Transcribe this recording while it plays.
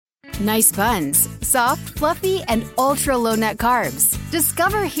Nice buns, soft, fluffy, and ultra-low net carbs.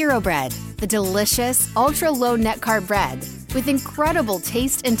 Discover Hero Bread, the delicious, ultra-low net carb bread with incredible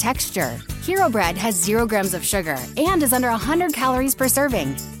taste and texture. Hero Bread has 0 grams of sugar and is under 100 calories per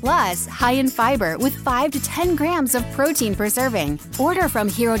serving. Plus, high in fiber with 5 to 10 grams of protein per serving. Order from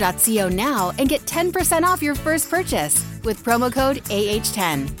hero.co now and get 10% off your first purchase with promo code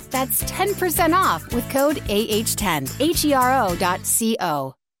AH10. That's 10% off with code AH10.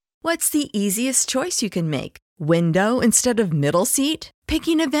 HERO.co. What's the easiest choice you can make? Window instead of middle seat?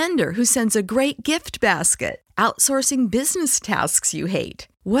 Picking a vendor who sends a great gift basket? Outsourcing business tasks you hate?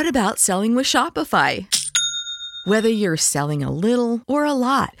 What about selling with Shopify? Whether you're selling a little or a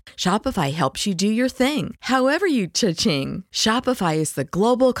lot, Shopify helps you do your thing, however you cha-ching. Shopify is the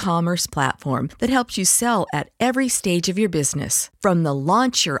global commerce platform that helps you sell at every stage of your business. From the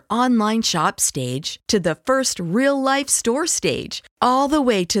launch your online shop stage to the first real-life store stage, all the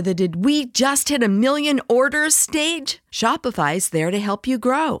way to the did we just hit 1 million orders stage. Shopify's there to help you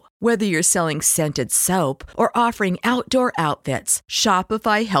grow. Whether you're selling scented soap or offering outdoor outfits,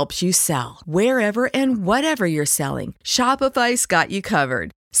 Shopify helps you sell. Wherever and whatever you're selling, Shopify's got you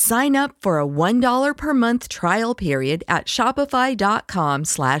covered. Sign up for a $1 per month trial period at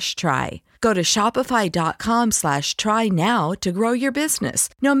shopify.com/try. Go to shopify.com/try now to grow your business,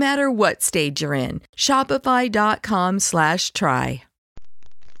 no matter what stage you're in. Shopify.com/try.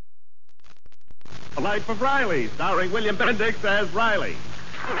 A Life of Riley, starring William Bendix as Riley.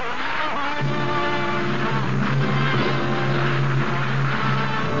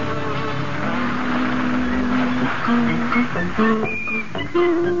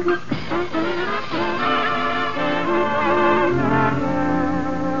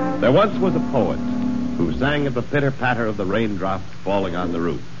 There once was a poet who sang of the pitter-patter of the raindrops falling on the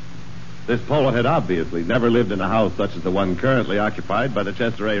roof. This poet had obviously never lived in a house such as the one currently occupied by the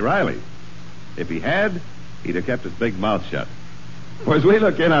Chester A. Riley. If he had, he'd have kept his big mouth shut. For as we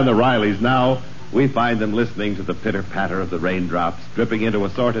look in on the Rileys now, we find them listening to the pitter-patter of the raindrops dripping into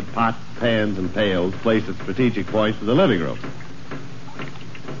assorted pots, pans, and pails placed at strategic points in the living room.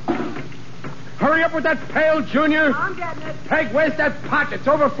 Hurry up with that pail, Junior. I'm getting it. Peg, where's that pot? It's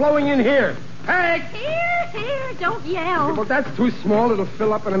overflowing in here. Peg! Here, don't yell. Well, that's too small. It'll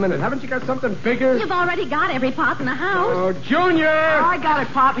fill up in a minute. Haven't you got something bigger? You've already got every pot in the house. Oh, Junior! I got it,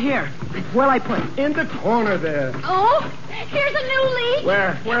 Pop. Here. Where'll I put it? In the corner there. Oh, here's a new leak.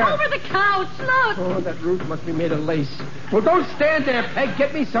 Where? Over the couch, look. Oh, that roof must be made of lace. Well, don't stand there, Peg.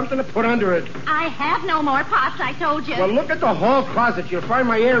 Get me something to put under it. I have no more pots, I told you. Well, look at the hall closet. You'll find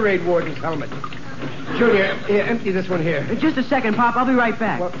my air raid warden's helmet. Junior, here, empty this one here. Just a second, Pop. I'll be right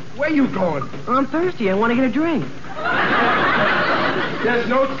back. Well, where you going? I'm thirsty. I want to get a drink. There's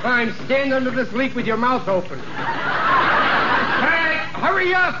no time. Stand under this leak with your mouth open. Peg,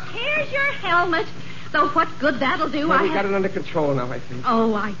 hurry up! Here's your helmet. Though what good that'll do, Well, we got it under control now, I think.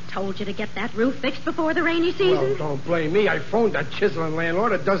 Oh, I told you to get that roof fixed before the rainy season. Well, don't blame me. I phoned that chiseling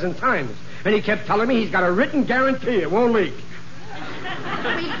landlord 12 times. And he kept telling me he's got a written guarantee it won't leak.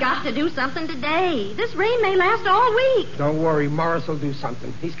 We've got to do something today. This rain may last all week. Don't worry. Morris will do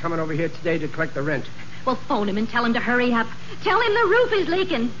something. He's coming over here today to collect the rent. Well, phone him and tell him to hurry up. Tell him the roof is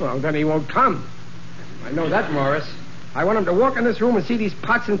leaking. Well, then he won't come. I know that, Morris. I want him to walk in this room and see these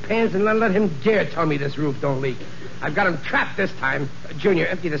pots and pans and let him dare tell me this roof don't leak. I've got him trapped this time. Junior,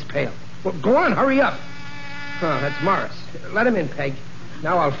 empty this pail. Well, go on, hurry up. Oh, that's Morris. Let him in, Peg.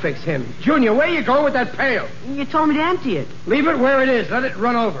 Now I'll fix him. Junior, where you going with that pail? You told me to empty it. Leave it where it is. Let it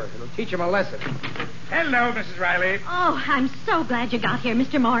run over. It'll teach him a lesson. Hello, Mrs. Riley. Oh, I'm so glad you got here,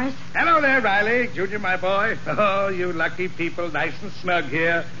 Mr. Morris. Hello there, Riley. Junior, my boy. Oh, you lucky people. Nice and snug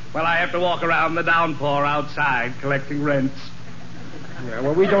here. Well, I have to walk around the downpour outside collecting rents. Yeah,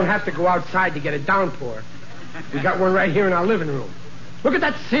 well, we don't have to go outside to get a downpour. We got one right here in our living room. Look at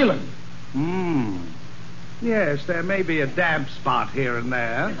that ceiling. Yes, there may be a damp spot here and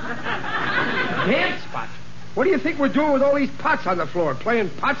there. Damp spot? What do you think we're doing with all these pots on the floor? Playing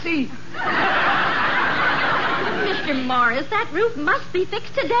potsy? Mr. Morris, that roof must be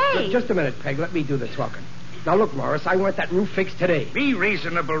fixed today. Just a minute, Peg. Let me do the talking. Now, look, Morris, I want that roof fixed today. Be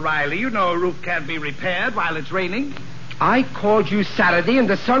reasonable, Riley. You know a roof can't be repaired while it's raining. I called you Saturday, and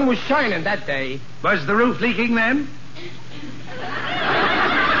the sun was shining that day. Was the roof leaking then?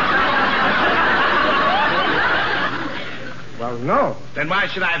 Well, no. Then why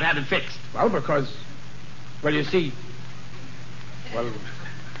should I have had it fixed? Well, because... Well, you see... Well...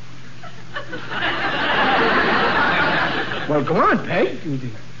 Well, go on, Peg.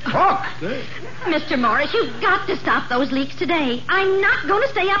 Talk. Mr. Morris, you've got to stop those leaks today. I'm not going to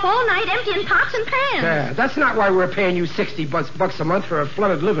stay up all night emptying pots and pans. That's not why we're paying you $60 a month for a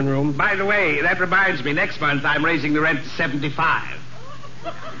flooded living room. By the way, that reminds me, next month I'm raising the rent to $75.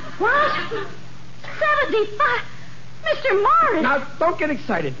 What? 75? Mr. Morris! Now, don't get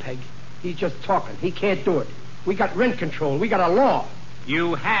excited, Peg. He's just talking. He can't do it. We got rent control. We got a law.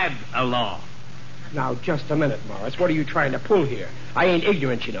 You had a law. Now, just a minute, Morris. What are you trying to pull here? I ain't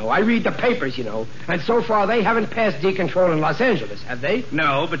ignorant, you know. I read the papers, you know. And so far, they haven't passed decontrol in Los Angeles, have they?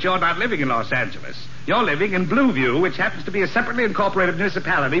 No, but you're not living in Los Angeles. You're living in Blueview, which happens to be a separately incorporated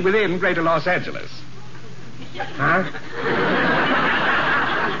municipality within Greater Los Angeles. Huh?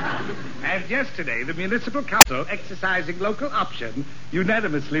 And yesterday, the municipal council, exercising local option,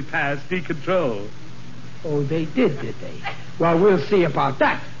 unanimously passed decontrol. Oh, they did they? Well, we'll see about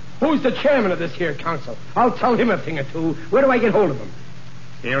that. Who's the chairman of this here council? I'll tell him a thing or two. Where do I get hold of him?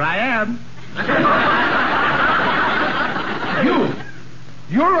 Here I am.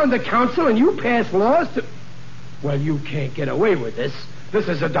 You're on the council and you pass laws to... Well, you can't get away with this. This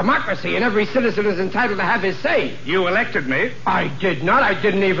is a democracy and every citizen is entitled to have his say. You elected me. I did not. I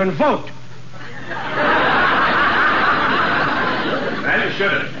didn't even vote. Well, you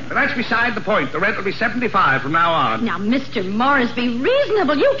should have. But that's beside the point. The rent will be $75 from now on. Now, Mr. Morris, be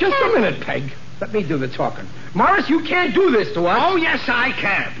reasonable. You Just can't... a minute, Peg. Let me do the talking. Morris, you can't do this to us. Oh, yes, I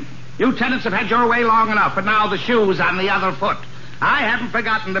can. You tenants have had your way long enough, but now the shoe's on the other foot. I haven't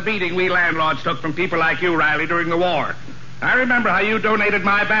forgotten the beating we landlords took from people like you, Riley, during the war. I remember how you donated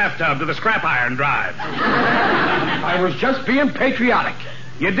my bathtub to the scrap iron drive. I was just being patriotic.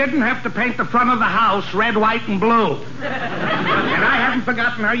 You didn't have to paint the front of the house red, white, and blue. And I haven't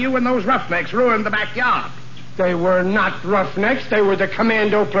forgotten how you and those roughnecks ruined the backyard. They were not roughnecks. They were the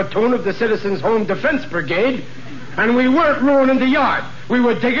commando platoon of the Citizens' Home Defense Brigade. And we weren't ruining the yard. We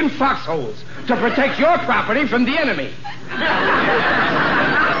were digging foxholes to protect your property from the enemy.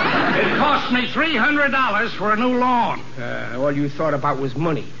 It cost me $300 for a new lawn. All you thought about was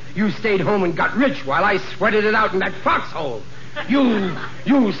money. You stayed home and got rich while I sweated it out in that foxhole. You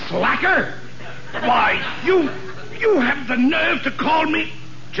slacker! Why, you have the nerve to call me?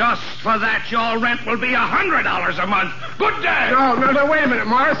 Just for that, your rent will be $100 a month. Good day. No, wait a minute,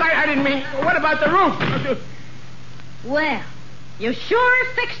 Morris. I didn't mean... What about the roof? Well, you sure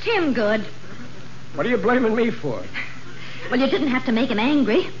fixed him good. What are you blaming me for? Well, you didn't have to make him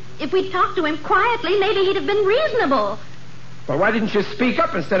angry. If we'd talked to him quietly, maybe he'd have been reasonable. Well, why didn't you speak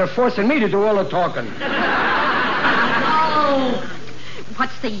up instead of forcing me to do all the talking? Oh,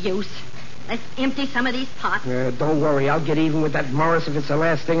 what's the use? Let's empty some of these pots. Don't worry. I'll get even with that Morris if it's the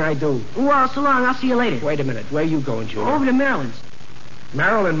last thing I do. Well, so long. I'll see you later. Wait a minute. Where are you going, Junior? Over to Maryland's.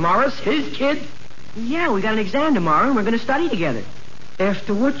 Marilyn Morris? His kid? Yeah, we got an exam tomorrow, and we're going to study together.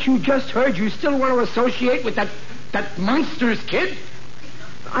 After what you just heard, you still want to associate with that monster's kid?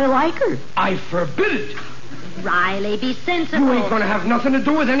 I like her. I forbid it. Riley, be sensible. You ain't going to have nothing to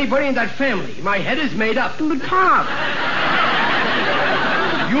do with anybody in that family. My head is made up. But, Pop...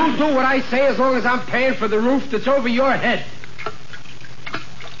 You'll do what I say as long as I'm paying for the roof that's over your head.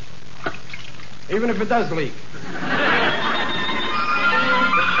 Even if it does leak.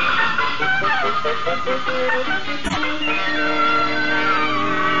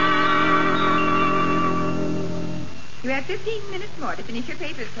 You have 15 minutes more to finish your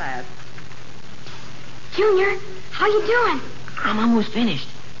papers, class. Junior, how you doing? I'm almost finished.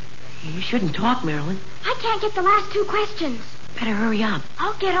 You shouldn't talk, Marilyn. I can't get the last two questions. Better hurry up.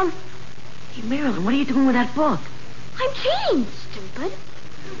 I'll get them. Hey, Marilyn, what are you doing with that book? I'm chained, stupid.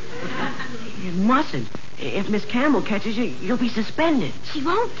 You mustn't. If Miss Campbell catches you, you'll be suspended. She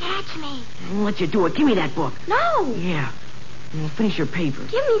won't catch me. I won't let you do it. Give me that book. No. Yeah. Well, finish your paper.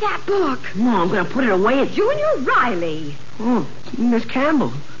 Give me that book. No, I'm going to put it away. Junior Riley. Oh, Miss Campbell.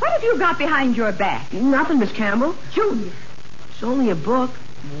 What have you got behind your back? Nothing, Miss Campbell. Junior. It's only a book.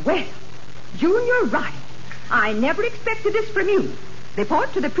 Well, Junior Riley, I never expected this from you.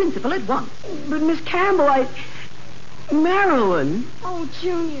 Report to the principal at once. But, Miss Campbell, Marilyn. Oh,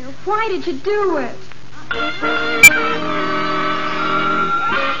 Junior, why did you do it?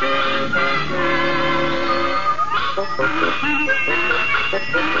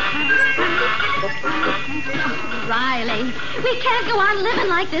 Riley, we can't go on living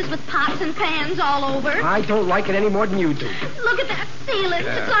like this with pots and pans all over. I don't like it any more than you do. Look at that ceiling.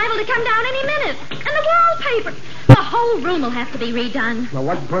 It's liable to come down any minute. And the wallpaper. The whole room will have to be redone. Now,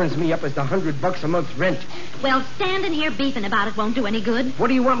 what burns me up is the $100 a month rent. Well, standing here beefing about it won't do any good. What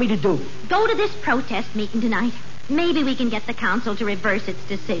do you want me to do? Go to this protest meeting tonight. Maybe we can get the council to reverse its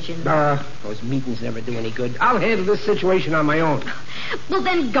decision. Those meetings never do any good. I'll handle this situation on my own. Well,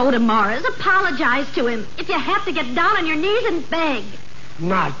 then go to Morris. Apologize to him. If you have to get down on your knees and beg.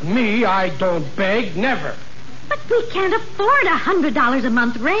 Not me. I don't beg. Never. But we can't afford $100 a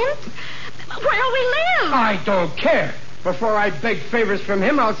month rent. Where'll we live? I don't care. Before I beg favors from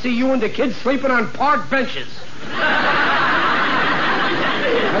him, I'll see you and the kids sleeping on park benches.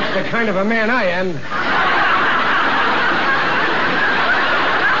 That's the kind of a man I am.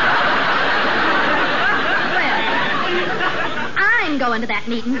 Well, I'm going to that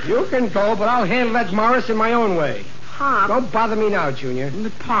meeting. You can go, but I'll handle that Morris in my own way. Pop. Don't bother me now, Junior.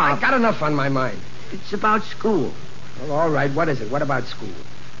 But, Pop. I got enough on my mind. It's about school. Well, all right. What is it? What about school?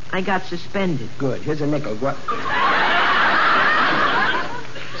 I got suspended. Good. Here's a nickel. What?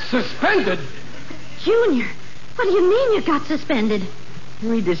 Suspended? Junior, what do you mean you got suspended?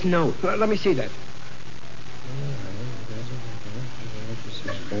 Read this note. Let me see that.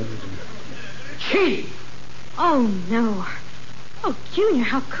 Cheating. Oh, no. Oh, Junior,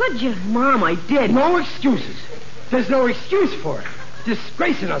 how could you? Mom, I did. No excuses. There's no excuse for it.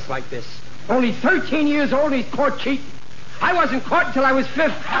 Disgracing us like this. Only 13 years old and he's caught cheating. I wasn't caught until I was 50.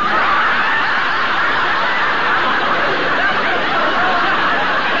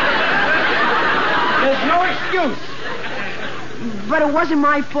 There's no excuse. But it wasn't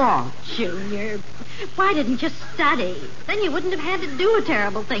my fault. Junior, why didn't you study? Then you wouldn't have had to do a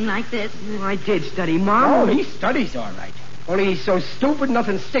terrible thing like this. Oh, I did study, Mom. Oh, he studies all right. Only he's so stupid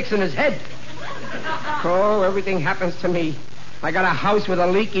nothing sticks in his head. Oh, everything happens to me. I got a house with a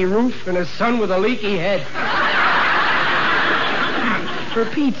leaky roof and a son with a leaky head. For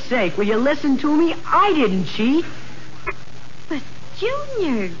Pete's sake, will you listen to me? I didn't cheat. But,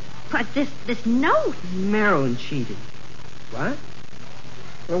 Junior, but this note. Marilyn cheated. What?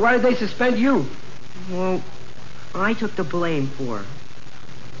 Well, why did they suspend you? Well, I took the blame for her.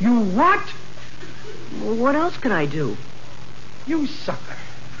 You what? Well, what else can I do? You sucker.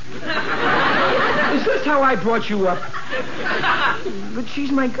 Is this how I brought you up? But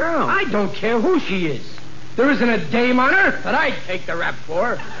she's my girl. I don't care who she is. There isn't a dame on earth that I'd take the rap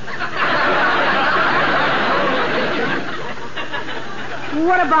for.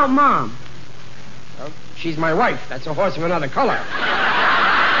 What about Mom? Well, she's my wife. That's a horse of another color.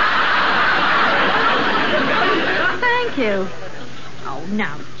 Thank you. Oh,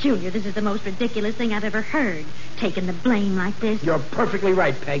 now, Junior, this is the most ridiculous thing I've ever heard. Taking the blame like this. You're perfectly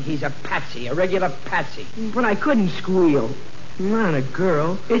right, Peg. He's a patsy, a regular patsy. But I couldn't squeal. Not a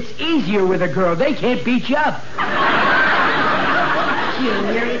girl. It's easier with a girl. They can't beat you up.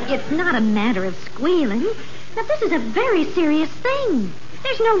 Junior, it's not a matter of squealing. Now, this is a very serious thing.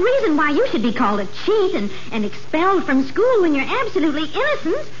 There's no reason why you should be called a cheat and expelled from school when you're absolutely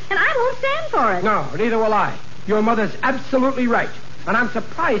innocent, and I won't stand for it. No, neither will I. Your mother's absolutely right, and I'm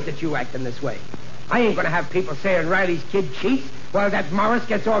surprised that you act in this way. I ain't going to have people saying Riley's kid cheats while that Morris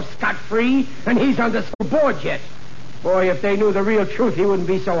gets off scot-free and he's on the school board yet. Boy, if they knew the real truth, he wouldn't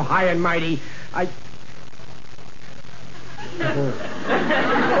be so high and mighty.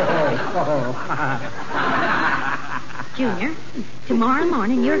 Junior, tomorrow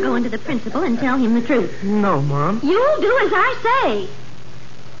morning you're going to the principal and tell him the truth. No, Mom. You'll do as I say.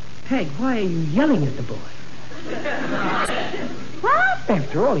 Peg, why are you yelling at the boy? What?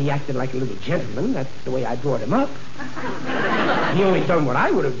 After all, he acted like a little gentleman. That's the way I brought him up. He only done what I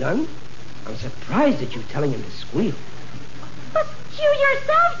would have done. I'm surprised at you telling him to squeal. But you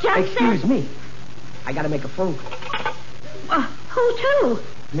yourself just Excuse me. I got to make a phone call. Who to?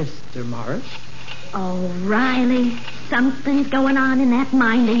 Mr. Morris. Oh, Riley, something's going on in that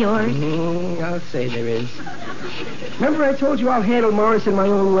mind of yours. I'll say there is. Remember I told you I'll handle Morris in my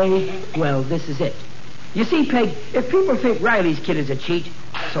own way? Well, this is it. You see, Peg, if people think Riley's kid is a cheat,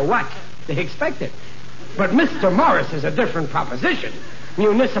 so what? They expect it. But Mr. Morris is a different proposition.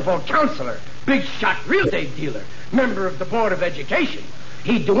 Municipal counselor, big shot real estate dealer, member of the Board of Education.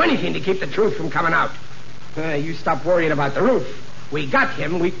 He'd do anything to keep the truth from coming out. You stop worrying about the roof. We got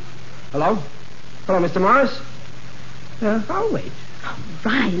him. Hello? Hello, Mr. Morris? I'll wait. Oh,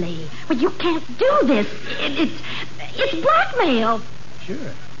 Riley, but you can't do this. It's blackmail. Sure.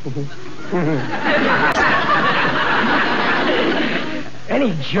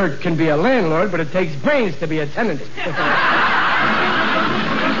 Any jerk can be a landlord, but it takes brains to be a tenant.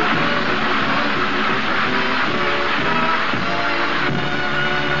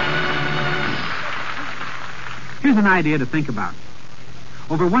 Here's an idea to think about.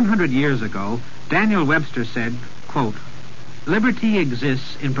 Over 100 years ago, Daniel Webster said, quote, "Liberty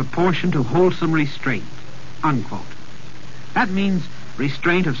exists in proportion to wholesome restraint," unquote. That means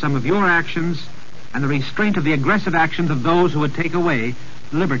restraint of some of your actions and the restraint of the aggressive actions of those who would take away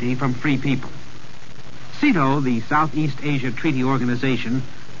liberty from free people. CETO, the Southeast Asia Treaty Organization,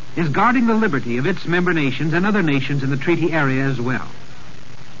 is guarding the liberty of its member nations and other nations in the treaty area as well.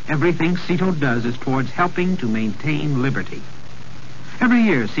 Everything CETO does is towards helping to maintain liberty. Every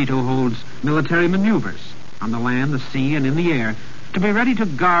year, CETO holds military maneuvers on the land, the sea, and in the air to be ready to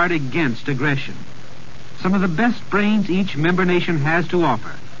guard against aggression. Some of the best brains each member nation has to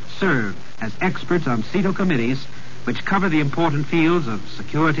offer serve as experts on CETO committees which cover the important fields of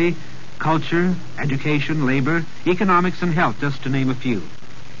security, culture, education, labor, economics, and health, just to name a few.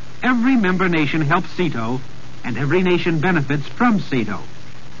 Every member nation helps CETO, and every nation benefits from CETO.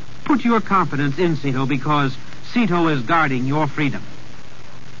 Put your confidence in CETO because CETO is guarding your freedom.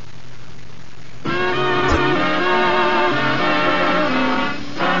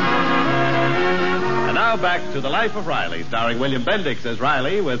 And now back to The Life of Riley, starring William Bendix as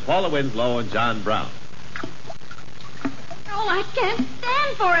Riley with Paula Winslow and John Brown. Oh, I can't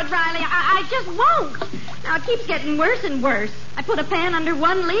stand for it, Riley. I just won't. Now, it keeps getting worse and worse. I put a pan under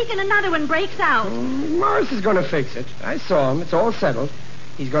one leak and another one breaks out. Morris is going to fix it. I saw him. It's all settled.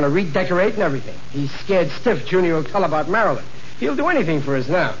 He's going to redecorate and everything. He's scared stiff Junior will tell about Marilyn. He'll do anything for us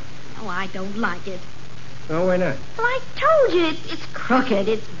now. Oh, I don't like it. Oh, why not? Well, I told you, it's crooked.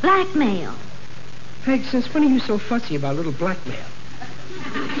 It's blackmail. Peg, since when are you so fussy about little blackmail?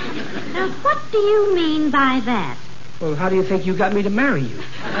 Now, what do you mean by that? Well, how do you think you got me to marry you?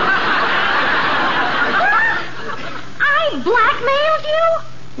 I blackmailed you?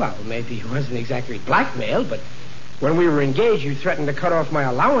 Well, maybe it wasn't exactly blackmail, but when we were engaged, you threatened to cut off my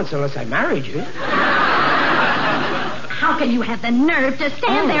allowance unless I married you. How can you have the nerve to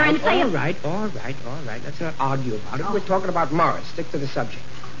stand there and say... All right. Let's not argue about it. We're talking about Morris. Stick to the subject.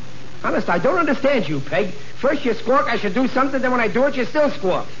 Honest, I don't understand you, Peg. First you squawk I should do something, then when I do it, you still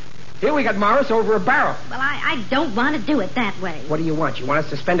squawk. Here we got Morris over a barrel. Well, I don't want to do it that way. What do you want? You want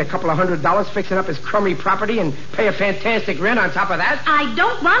us to spend a couple of $100 fixing up his crummy property and pay a fantastic rent on top of that? I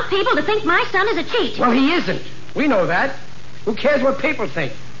don't want people to think my son is a cheat. Well, he isn't. We know that. Who cares what people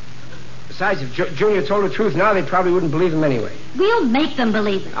think? Besides, if Junior told the truth now, they probably wouldn't believe him anyway. We'll make them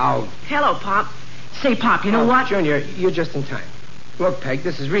believe it. Oh. Hello, Pop. Say, Pop, you know what? Junior, you're just in time. Look, Peg,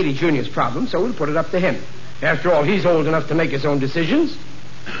 this is really Junior's problem, so we'll put it up to him. After all, he's old enough to make his own decisions.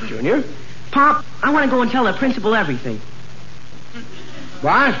 Junior? Pop, I want to go and tell the principal everything.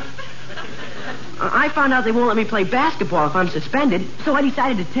 What? I found out they won't let me play basketball if I'm suspended, so I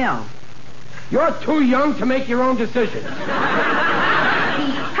decided to tell. You're too young to make your own decisions.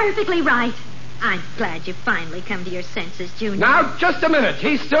 He's perfectly right. I'm glad you finally come to your senses, Junior. Now, just a minute.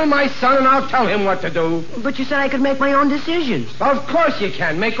 He's still my son, and I'll tell him what to do. But you said I could make my own decisions. Of course you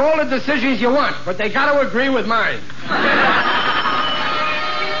can. Make all the decisions you want, but they got to agree with mine.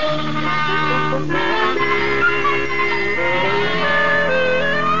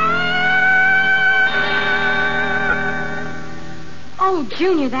 Oh,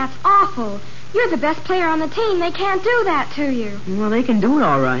 Junior, that's awful. You're the best player on the team. They can't do that to you. Well, they can do it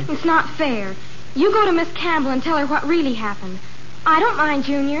all right. It's not fair. You go to Miss Campbell and tell her what really happened. I don't mind,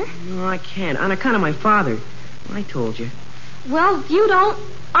 Junior. No, I can't. On account of my father. I told you. Well, if you don't,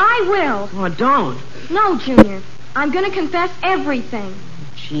 I will. Oh, don't. No, Junior. I'm going to confess everything.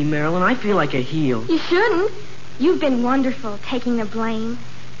 Gee, Marilyn, I feel like a heel. You shouldn't. You've been wonderful, taking the blame.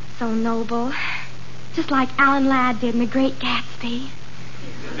 So noble. Just like Alan Ladd did in The Great Gatsby.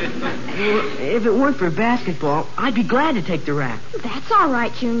 Well, if it weren't for basketball, I'd be glad to take the rap. That's all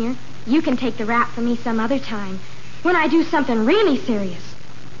right, Junior. You can take the rap for me some other time. When I do something really serious.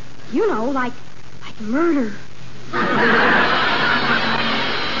 You know, like murder.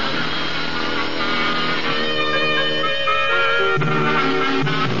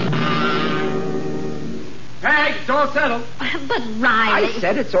 Peg, it's all settled. But Riley... I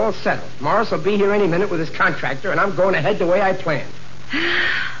said it's all settled. Morris will be here any minute with his contractor, and I'm going ahead the way I planned.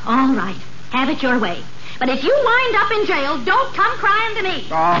 All right. Have it your way. But if you wind up in jail, don't come crying to me.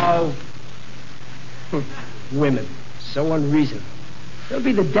 Oh. Women. So unreasonable. They'll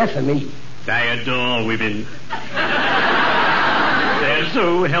be the death of me. I adore women. They're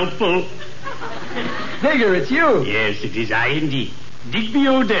so helpful. Digger, it's you. Yes, it is I indeed. Digby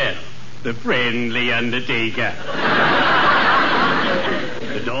Odell, the friendly undertaker.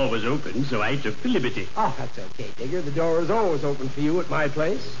 The door was open, so I took the liberty. Oh, that's okay, Digger. The door is always open for you at my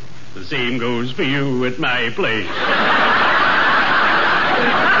place. The same goes for you at my place.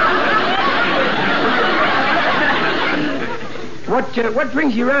 What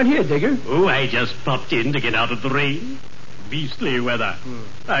brings you around here, Digger? Oh, I just popped in to get out of the rain. Beastly weather.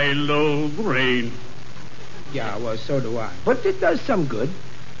 I loathe rain. Yeah, well, so do I. But it does some good.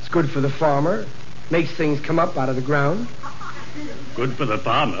 It's good for the farmer. Makes things come up out of the ground. Good for the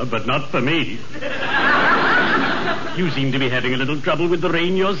farmer, but not for me. You seem to be having a little trouble with the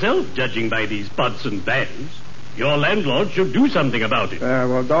rain yourself, judging by these pots and pans. Your landlord should do something about it.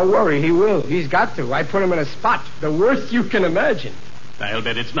 Well, don't worry, he will. He's got to. I put him in a spot, the worst you can imagine. I'll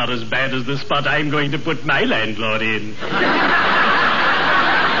bet it's not as bad as the spot I'm going to put my landlord in.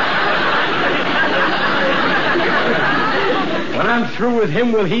 When I'm through with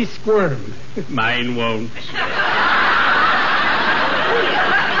him, will he squirm? Mine won't.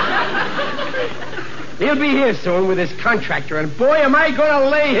 He'll be here soon with his contractor, and boy, am I going to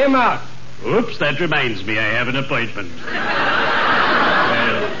lay him out. Oops, that reminds me I have an appointment.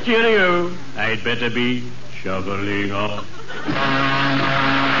 Well, cheerio. I'd better be shoveling off.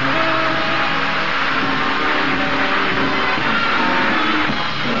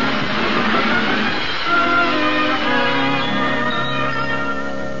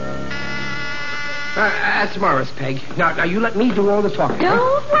 That's Morris, Peg. Now, you let me do all the talking.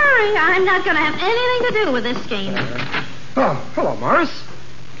 Don't worry. I'm not going to have anything to do with this scheme. Hello, Morris.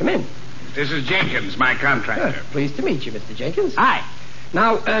 Come in. This is Jenkins, my contractor. Pleased to meet you, Mr. Jenkins. Hi.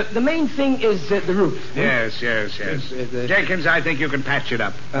 Now, the main thing is the roof. Yes. Jenkins, I think you can patch it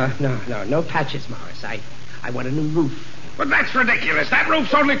up. No patches, Morris. I want a new roof. But that's ridiculous. That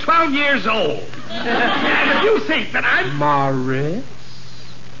roof's only 12 years old. And if you think that I'm... Morris?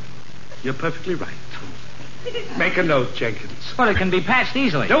 You're perfectly right. Make a note, Jenkins. Well, it can be patched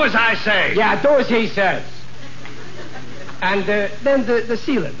easily. Do as I say. Yeah, do as he says. And then the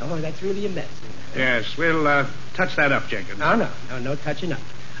ceiling. Oh, that's really a mess. Yes, we'll touch that up, Jenkins. No touching up.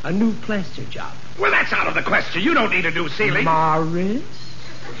 A new plaster job. Well, that's out of the question. You don't need a new ceiling. Morris?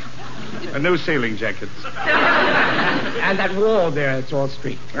 A new ceiling, Jenkins. And that wall there, it's all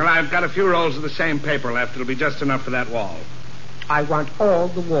streaked. Well, I've got a few rolls of the same paper left. It'll be just enough for that wall. I want all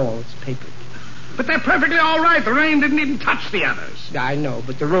the walls papered. But they're perfectly all right. The rain didn't even touch the others. I know,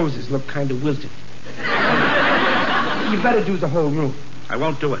 but the roses look kind of wilted. You better do the whole room. I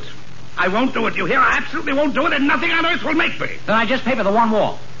won't do it. I won't do it. You hear? I absolutely won't do it, and nothing on earth will make me. Then I just paper the one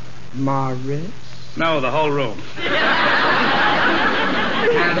wall. Morris? No, the whole room.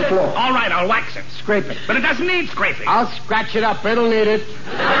 And the floor. All right, I'll wax it. Scrape it. But it doesn't need scraping. I'll scratch it up. It'll need it.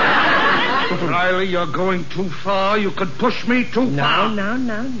 Riley, you're going too far. You could push me too far. No.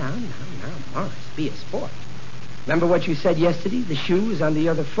 Morris, be a sport. Remember what you said yesterday? The shoe is on the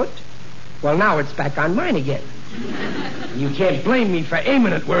other foot? Well, now it's back on mine again. You can't blame me for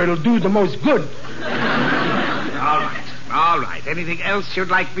aiming it where it'll do the most good. All right. Anything else you'd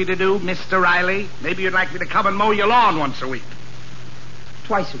like me to do, Mr. Riley? Maybe you'd like me to come and mow your lawn once a week.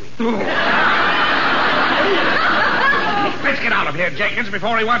 Twice a week. Let's get out of here, Jenkins,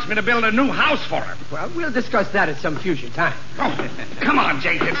 before he wants me to build a new house for him. Well, we'll discuss that at some future time. Oh, come on,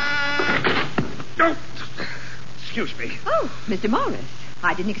 Jenkins. Oh, excuse me. Oh, Mr. Morris.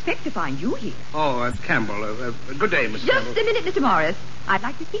 I didn't expect to find you here. Oh, Campbell. Good day, Miss Just Campbell. a minute, Mr. Morris. I'd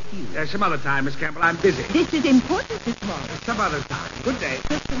like to speak to you. Some other time, Miss Campbell. I'm busy. This is important, Mr. Morris. Some other time. Good day.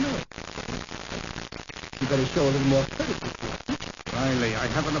 Just a minute. You better show a little more courtesy. Riley, I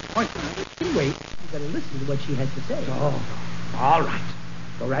have an appointment. Wait. You better listen to what she has to say. Oh, all right.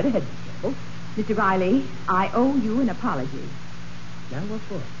 Go right ahead, Miss Campbell. Mr. Riley, I owe you an apology. Now what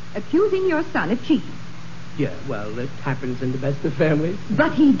for? Accusing your son of cheating. Yeah, well, it happens in the best of families.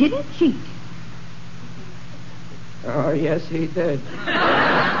 But he didn't cheat. Oh, yes, he did.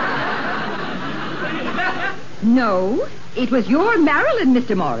 No, it was your Marilyn,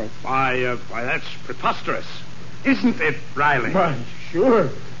 Mr. Morris. Why, that's preposterous. Isn't it, Riley? Why, sure.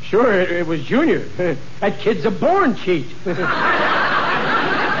 It was Junior. That kid's a born cheat.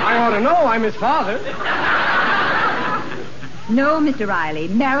 I ought to know. I'm his father. No, Mr. Riley.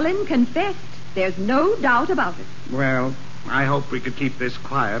 Marilyn confessed. There's no doubt about it. Well, I hope we could keep this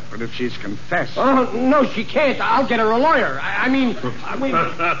quiet, but if she's confessed... Oh, no, she can't. I'll get her a lawyer. I mean... Mr.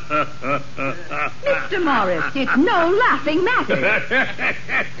 Morris, it's no laughing matter.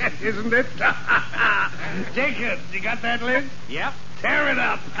 Isn't it? Jenkins, you got that lid? Yep. Tear it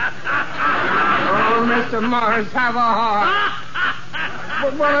up. Oh, Mr. Morris, have a heart.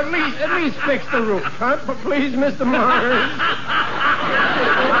 Well, at least fix the roof, huh? Please, Mr. Morris.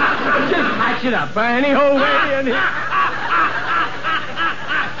 Just patch it up, any old way.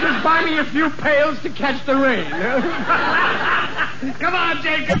 Just buy me a few pails to catch the rain. Come on,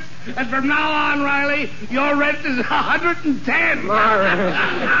 Jenkins. And from now on, Riley, your rent is $110.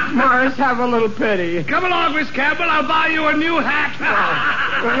 Morris, have a little pity. Come along, Miss Campbell. I'll buy you a new hat.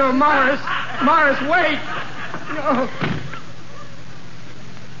 No, Morris, wait. No.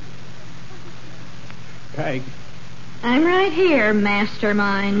 Peg, I'm right here,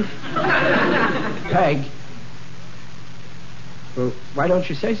 mastermind. Peg. Well, why don't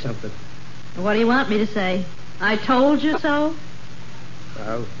you say something? What do you want me to say? I told you so?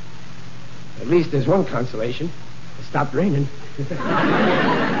 Well, at least there's one consolation. It stopped raining.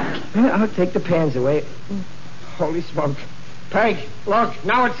 I'll take the pans away. Holy smoke. Peg, look,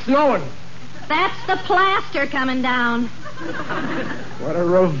 now it's snowing. That's the plaster coming down. What a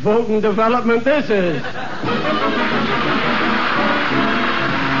revolting development this is.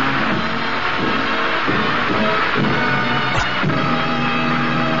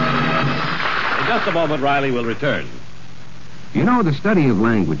 In just a moment, Riley will return. You know, the study of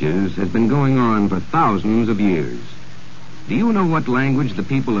languages has been going on for thousands of years. Do you know what language the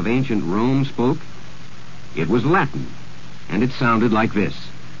people of ancient Rome spoke? It was Latin, and it sounded like this.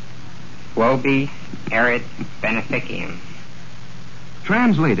 Vobi erit beneficium.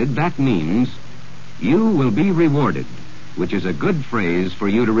 Translated, that means, you will be rewarded, which is a good phrase for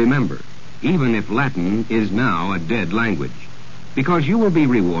you to remember, even if Latin is now a dead language. Because you will be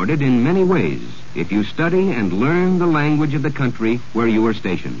rewarded in many ways if you study and learn the language of the country where you are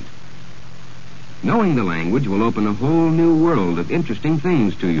stationed. Knowing the language will open a whole new world of interesting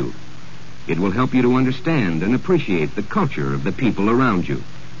things to you. It will help you to understand and appreciate the culture of the people around you.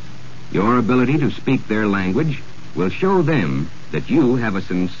 Your ability to speak their language will show them that you have a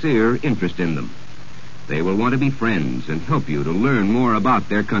sincere interest in them. They will want to be friends and help you to learn more about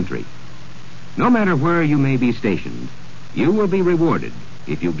their country. No matter where you may be stationed, you will be rewarded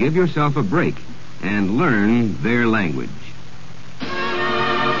if you give yourself a break and learn their language.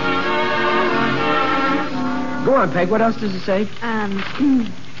 Go on, Peg. What else does it say?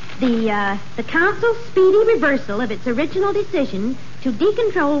 The council's speedy reversal of its original decision to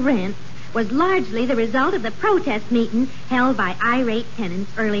decontrol rents was largely the result of the protest meeting held by irate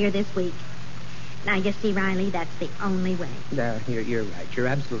tenants earlier this week. Now, you see, Riley, that's the only way. No, you're right. You're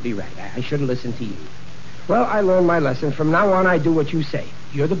absolutely right. I shouldn't listen to you. Well, I learned my lesson. From now on, I do what you say.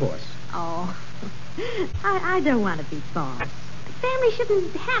 You're the boss. Oh, I don't want to be boss. The family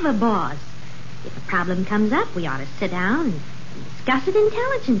shouldn't have a boss. If a problem comes up, we ought to sit down and discuss it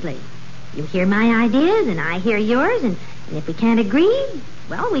intelligently. You hear my ideas, and I hear yours, and if we can't agree,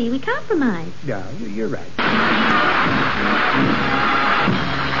 well, we compromise. Yeah, you're right.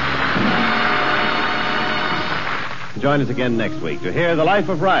 Join us again next week to hear The Life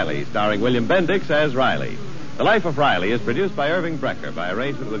of Riley, starring William Bendix as Riley. The Life of Riley is produced by Irving Brecker by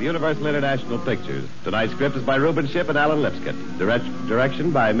arrangement with Universal International Pictures. Tonight's script is by Reuben Shipp and Alan Lipscott.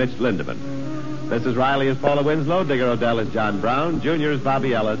 Direction by Mitch Lindemann. Mrs. Riley is Paula Winslow. Digger Odell is John Brown. Junior is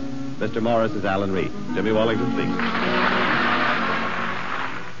Bobby Ellis. Mr. Morris is Alan Reed. Jimmy Wallington speaking.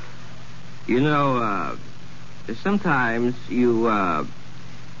 You know, sometimes you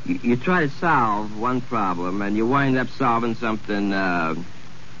try to solve one problem and you wind up solving something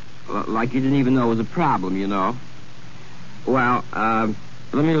like you didn't even know was a problem, you know. Well,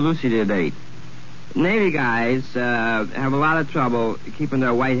 let me elucidate. Navy guys have a lot of trouble keeping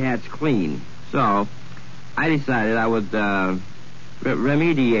their white hats clean. So I decided I would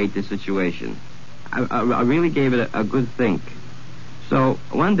remediate the situation. I really gave it a good think. So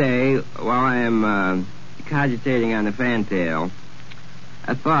one day, while I am cogitating on the fantail,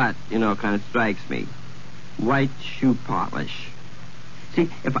 a thought, kind of strikes me. White shoe polish. See,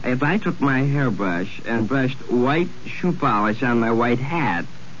 if I took my hairbrush and brushed white shoe polish on my white hat,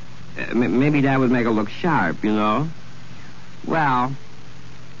 maybe that would make it look sharp, you know? Well,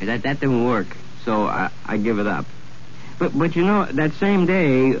 that didn't work, so I give it up. But that same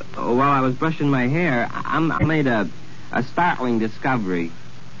day, while I was brushing my hair, I made a startling discovery.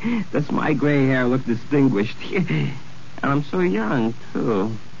 Does my gray hair look distinguished? And I'm so young,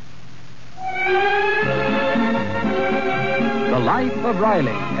 too. The Life of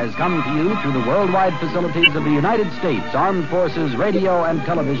Riley has come to you through the worldwide facilities of the United States Armed Forces Radio and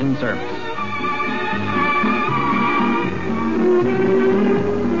Television Service.